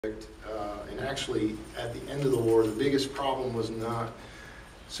And actually, at the end of the war, the biggest problem was not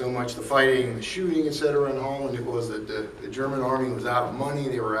so much the fighting, the shooting, etc. in Holland. It was that the German army was out of money.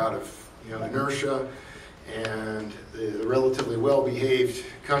 They were out of inertia, and the relatively well-behaved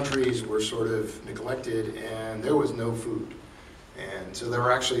countries were sort of neglected, and there was no food. And so there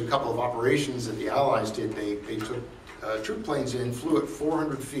were actually a couple of operations that the Allies did. They took troop planes in, flew at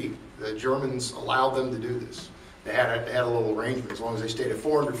 400 feet. The Germans allowed them to do this. They had a little arrangement as long as they stayed at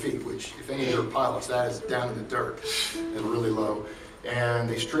 400 feet, which, if any of your pilots, that is down in the dirt and really low. And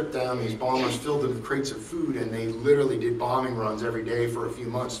they stripped down these bombers, filled them with crates of food, and they literally did bombing runs every day for a few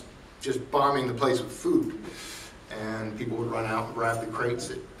months, just bombing the place with food. And people would run out and grab the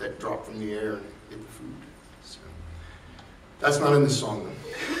crates that dropped from the air and get the food. So that's not in this song,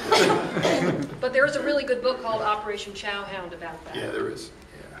 though. But there is a really good book called Operation Chowhound about that. Yeah, there is.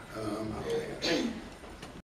 Yeah.